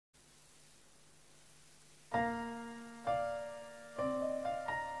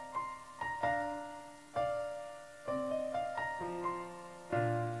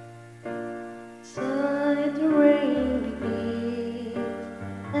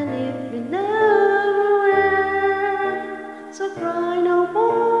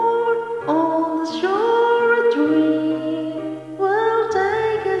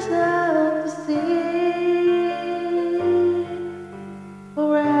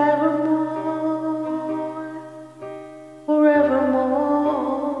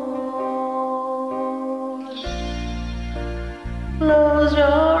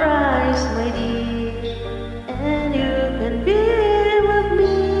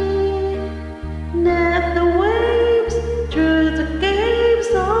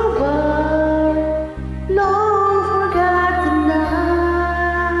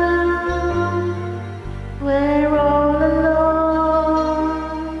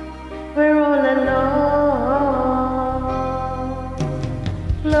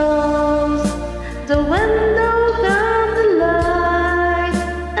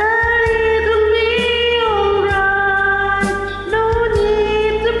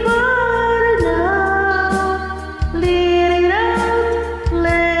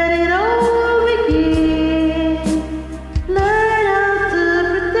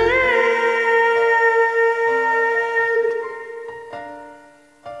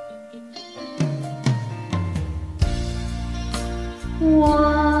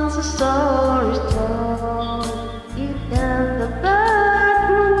Once a story told, it and the back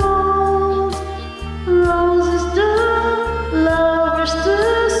road. Roses do, lovers do,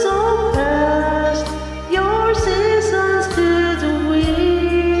 so fast. Your seasons to the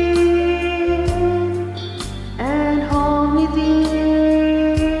wind. And hold me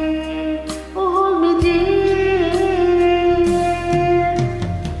dear, oh hold me dear.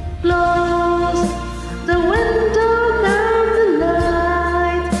 Close the window.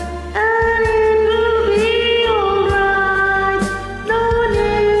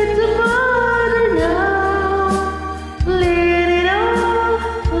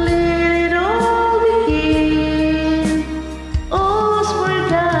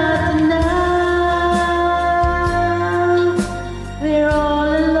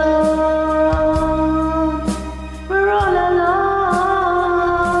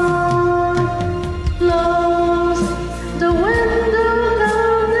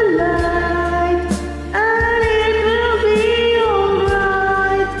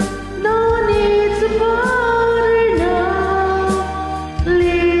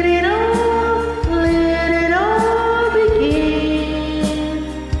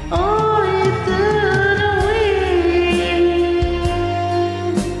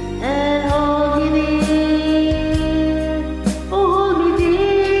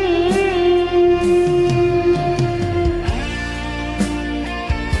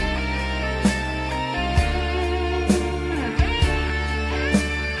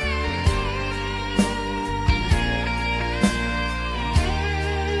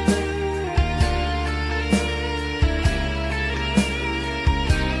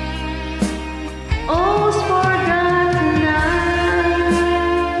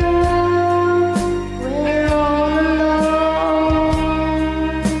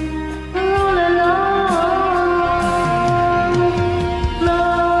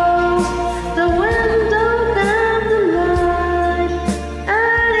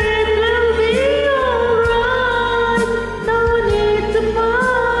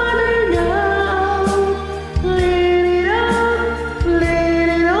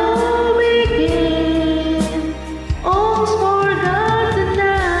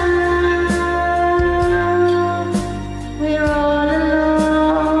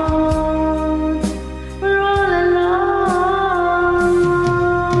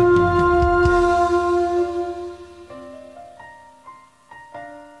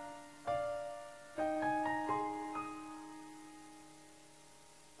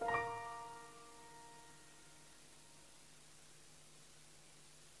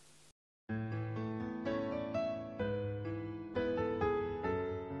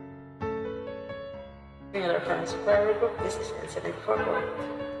 Another from Square Group, this is incident for one.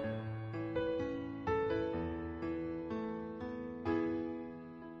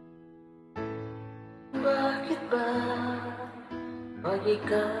 Bakit ba pag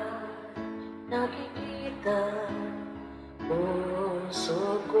ikaw nakikita,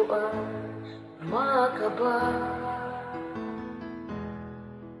 puso ko ang makaba?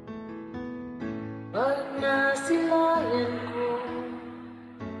 Pag nasilayan ko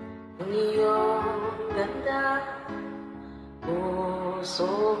ang iyong ganda,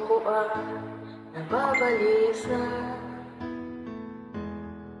 puso ko ang nababalisa.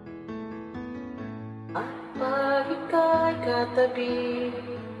 At pag ika'y katabi,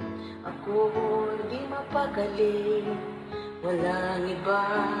 ako di mapakali. Walang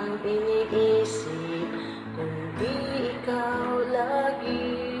ibang iniisip kundi ikaw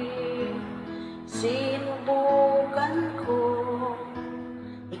lagi. Sinubukan ko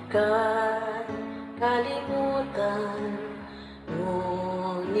ika'y kalimutan,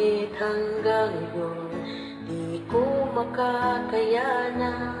 ngunit hanggang ngayon di ko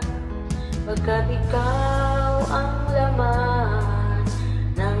makakayanan. Pagkat ikaw ang laman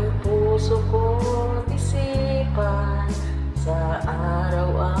ng puso ko't isipan, sa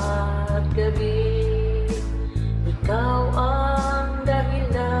araw at gabi, ikaw ang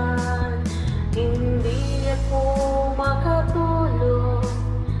dahilan. Hindi ako makatulog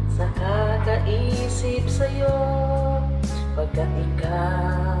sa kakaisip sa'yo, pagkat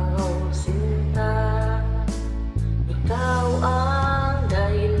ikaw sinta, ikaw ang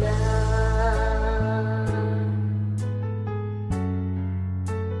dahilan.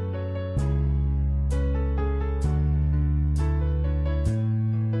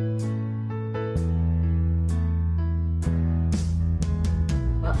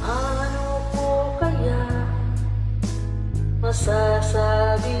 Paano ko kaya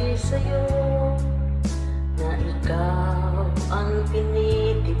masasabi sa'yo na ikaw ang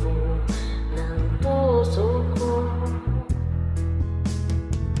tinitibo ng puso ko?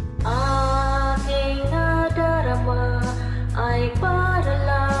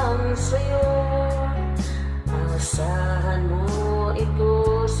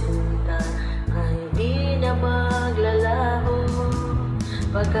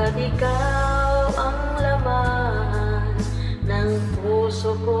 Pagkat ikaw ang laman ng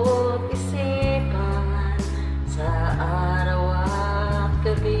puso ko't isipan, sa araw at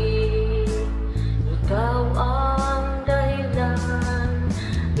gabi. Ikaw ang dahilan,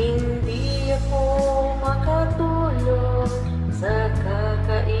 hindi ako makatulog sa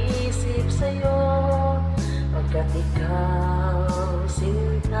kakaisip sa'yo. Pagkat ikaw,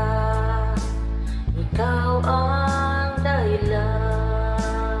 sinta, ikaw ang dahilan.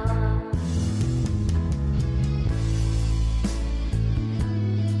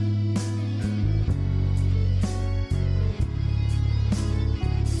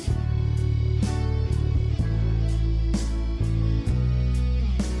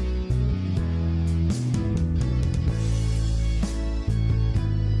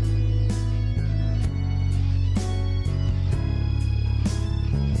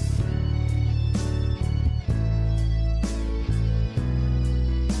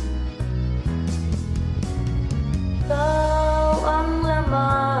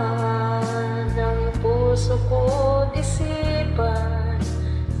 Puso ko't isipan,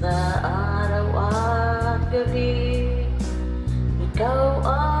 sa araw at gabi. Ikaw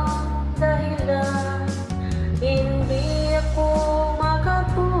ang dahilan, hindi ako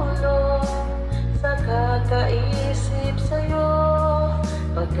makatulog sa kakaisip sa'yo.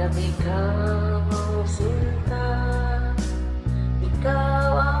 Pagkat ikaw, sinta,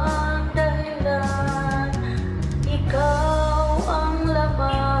 ikaw ang dahilan, ikaw ang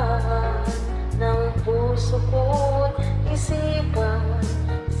laman ng puso ko't isipan,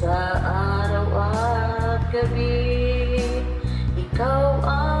 sa araw at gabi. Ikaw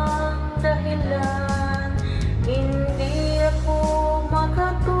ang dahilan, hindi ako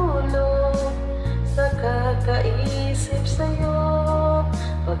makatulog sa kakaisip sa'yo.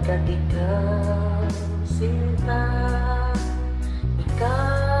 Pagkat ikaw, sinta,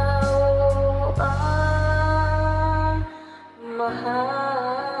 ikaw ang mahal.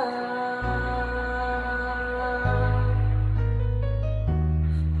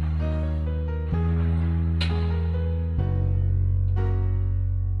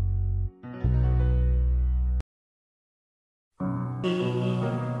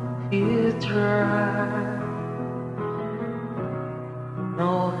 If you try,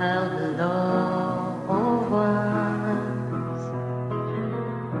 know how the love of us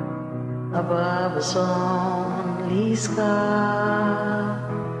above us only sky.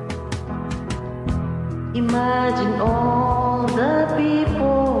 Imagine all the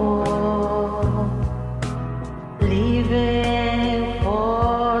people living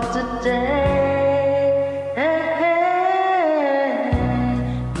for today.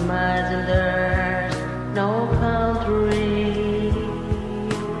 Imagine there's no country.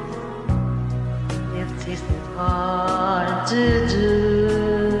 It isn't hard to do,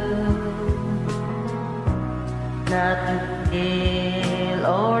 not to kill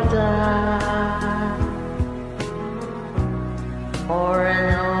or die, or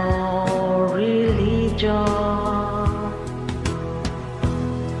no religion.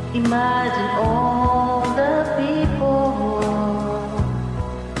 Imagine all the people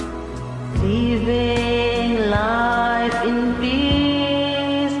living life in peace.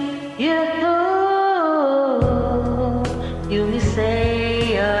 You may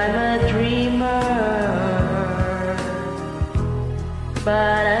say I'm a dreamer,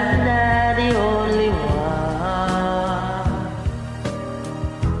 but I'm not the only one.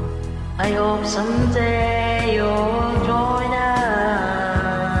 I hope someday you'll join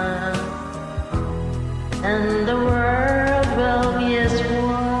us, and the world will be as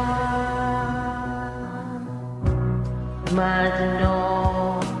one. Imagine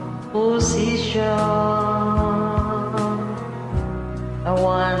no position. I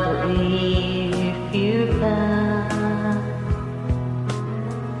wonder if you can.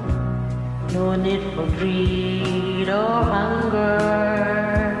 No need for greed or hunger,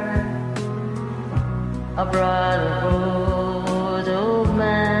 a brotherhood of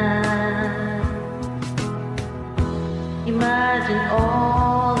man. Imagine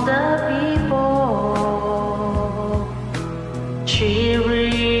all the people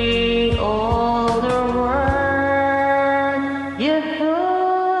cheering all the world.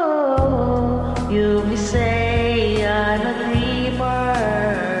 You may say I'm a dreamer,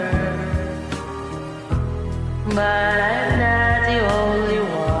 but I'm